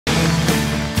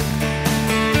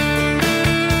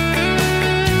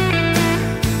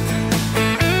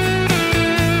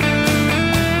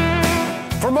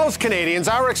Canadians,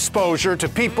 our exposure to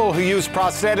people who use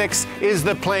prosthetics is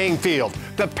the playing field.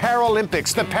 The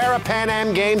Paralympics, the Para-Pan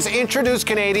Am Games introduce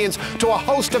Canadians to a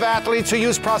host of athletes who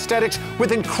use prosthetics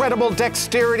with incredible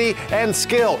dexterity and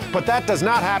skill. But that does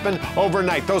not happen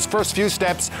overnight. Those first few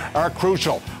steps are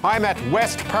crucial. I'm at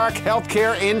West Park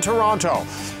Healthcare in Toronto.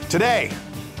 Today,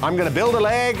 I'm going to build a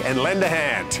leg and lend a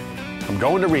hand. I'm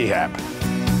going to rehab.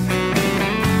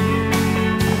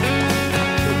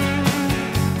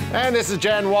 And this is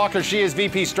Jan Walker. She is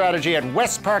VP Strategy at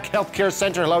West Park Healthcare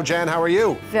Centre. Hello, Jan. How are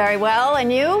you? Very well.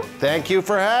 And you? Thank you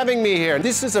for having me here.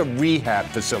 This is a rehab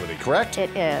facility, correct? It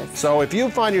is. So if you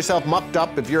find yourself mucked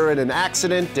up, if you're in an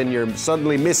accident and you're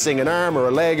suddenly missing an arm or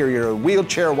a leg or you're in a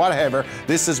wheelchair, whatever,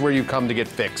 this is where you come to get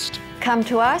fixed. Come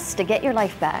to us to get your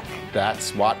life back.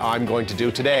 That's what I'm going to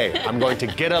do today. I'm going to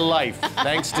get a life,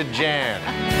 thanks to Jan.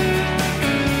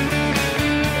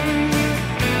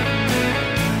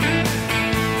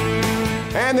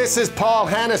 And this is Paul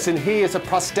Hansen. He is a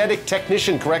prosthetic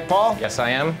technician, correct, Paul? Yes, I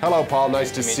am. Hello, Paul. Nice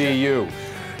to see you.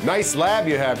 Nice lab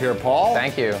you have here, Paul.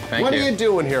 Thank you. What are you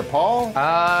doing here, Paul?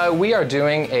 We are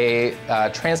doing a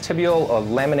transtibial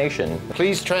lamination.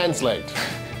 Please translate.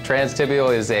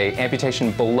 Transtibial is a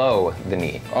amputation below the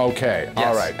knee. Okay, yes.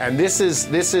 All right. And this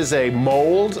is a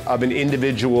mold of an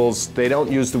individual's, they don't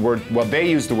use the word, well, they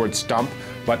use the word stump,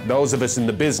 but those of us in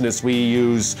the business, we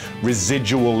use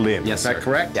residual limb. Yes, is that sir.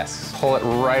 correct? Yes. Pull it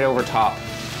right over top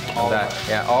of that.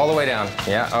 Yeah, all the way down.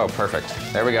 Yeah, oh, perfect.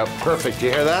 There we go. Perfect, do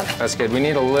you hear that? That's good. We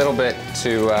need a little bit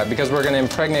to, because we're gonna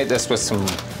impregnate this with some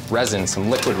resin, some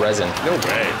liquid resin. No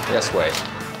way. Yes, way.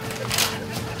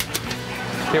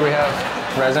 Here we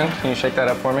have resin. Can you shake that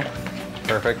up for me?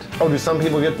 Perfect. Oh, do some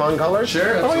people get fun colors?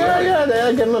 Sure, absolutely. absolutely. Oh, yeah,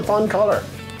 they give them a fun color.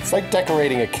 It's like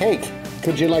decorating a cake.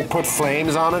 Could you, like, put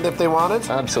flames on it if they wanted?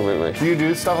 Absolutely. Do you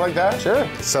do stuff like that? Sure.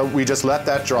 So we just let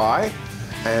that dry,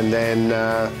 and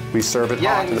then we serve it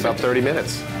hot in about 30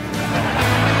 minutes.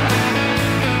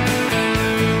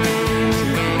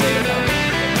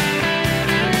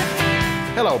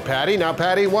 Hello, Patti. Now,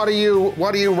 Patti, what are you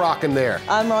rocking there?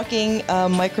 I'm rocking a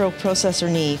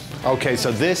microprocessor knee. Okay,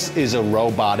 so this is a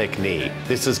robotic knee.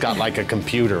 This has got like a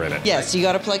computer in it. Yes, you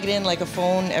got to plug it in like a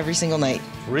phone every single night.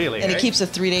 Really? And it keeps a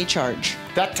 3-day charge.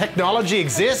 That technology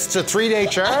exists, a 3-day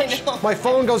charge? I know. My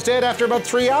phone goes dead after about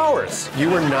 3 hours. You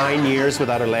were 9 years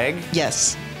without a leg?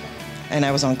 Yes. And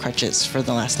I was on crutches for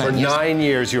the last 9 years. For 9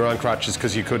 years you were on crutches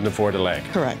because you couldn't afford a leg?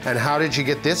 Correct. And how did you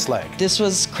get this leg? This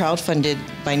was crowdfunded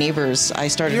by neighbors. I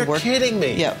started You're work. kidding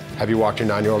me? Yep. Have you walked your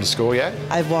 9-year-old to school yet?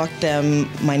 I've walked them,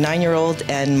 my 9-year-old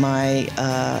and my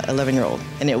 11-year-old.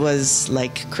 And it was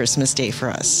like Christmas Day for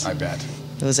us. I bet.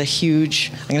 It was a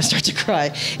huge, I'm gonna start to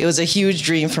cry. It was a huge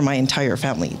dream for my entire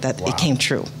family that it came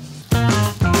true.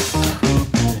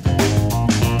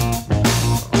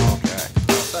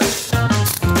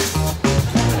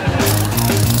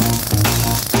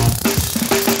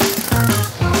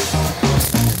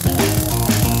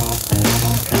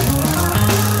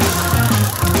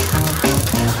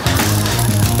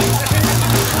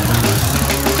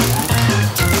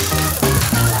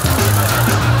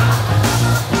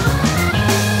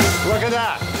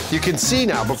 You can see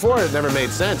now, before it never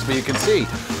made sense, but you can see,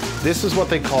 this is what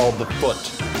they call the foot.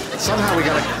 Somehow we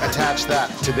gotta attach that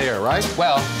to there, right?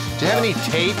 Well, do you have any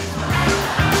tape?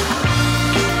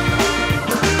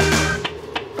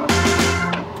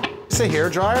 Is this a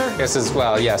hairdryer? this is,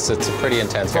 well, yes, it's a pretty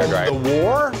intense hairdryer. From the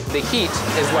war? The heat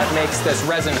is what makes this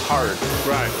resin hard.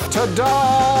 Right.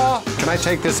 Ta-da! Can I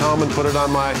take this home and put it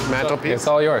on my mantelpiece? It's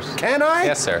all yours. Can I?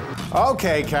 Yes, sir.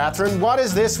 Okay, Catherine, what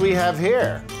is this we have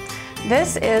here?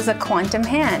 This is a quantum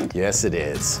hand. Yes, it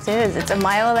is. It is. It's a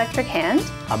myoelectric hand.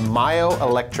 A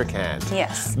myoelectric hand.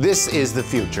 Yes. This is the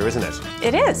future, isn't it?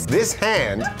 It is. This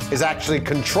hand is actually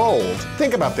controlled,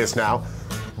 think about this now,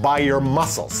 by your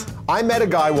muscles. I met a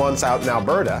guy once out in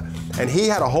Alberta, and he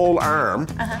had a whole arm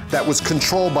that was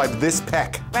controlled by this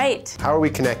pec. Right. How are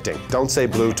we connecting? Don't say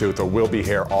Bluetooth or we'll be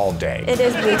here all day. It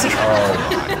is Bluetooth. Oh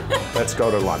my. Let's go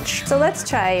to lunch. So let's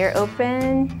try your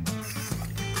open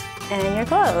and your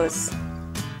close.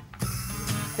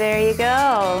 There you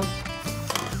go.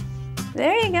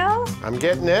 There you go. I'm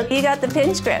getting it. You got the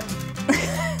pinch grip.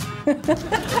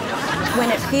 When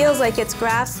it feels like it's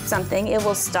grasped something, it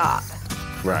will stop.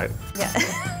 Right. Yeah.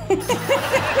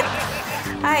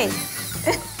 Hi.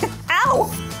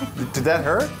 Ow! Did that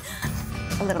hurt?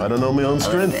 A little. I don't know my own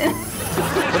strength.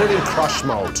 Put it in crush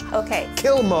mode. Okay.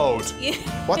 Kill mode.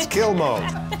 What's kill mode?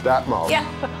 That mode. Yeah,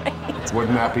 right.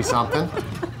 Wouldn't that be something?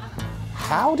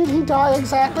 How did he die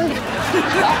exactly?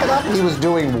 Back it up. He was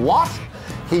doing what?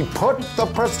 He put the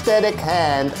prosthetic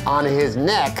hand on his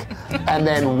neck and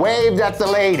then waved at the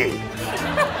lady.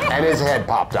 and his head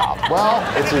popped off. Well,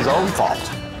 it's his own fault.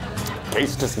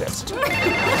 Case dismissed.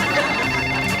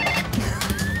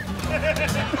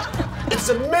 It's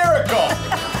a miracle!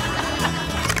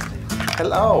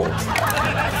 Hello.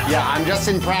 Yeah, I'm just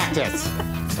in practice.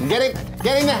 I'm getting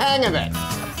the hang of it.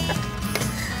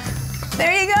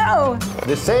 There you go.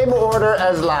 The same order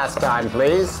as last time,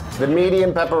 please. The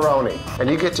medium pepperoni. And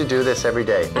you get to do this every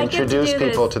day. I get to Introduce do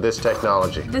people this. to this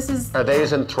technology. This is. Are they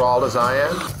as enthralled as I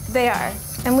am? They are.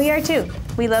 And we are too.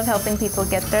 We love helping people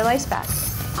get their lives back.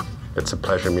 It's a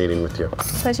pleasure meeting with you.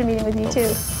 Pleasure meeting with you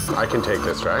too. I can take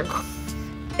this, right?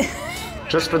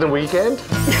 Just for the weekend?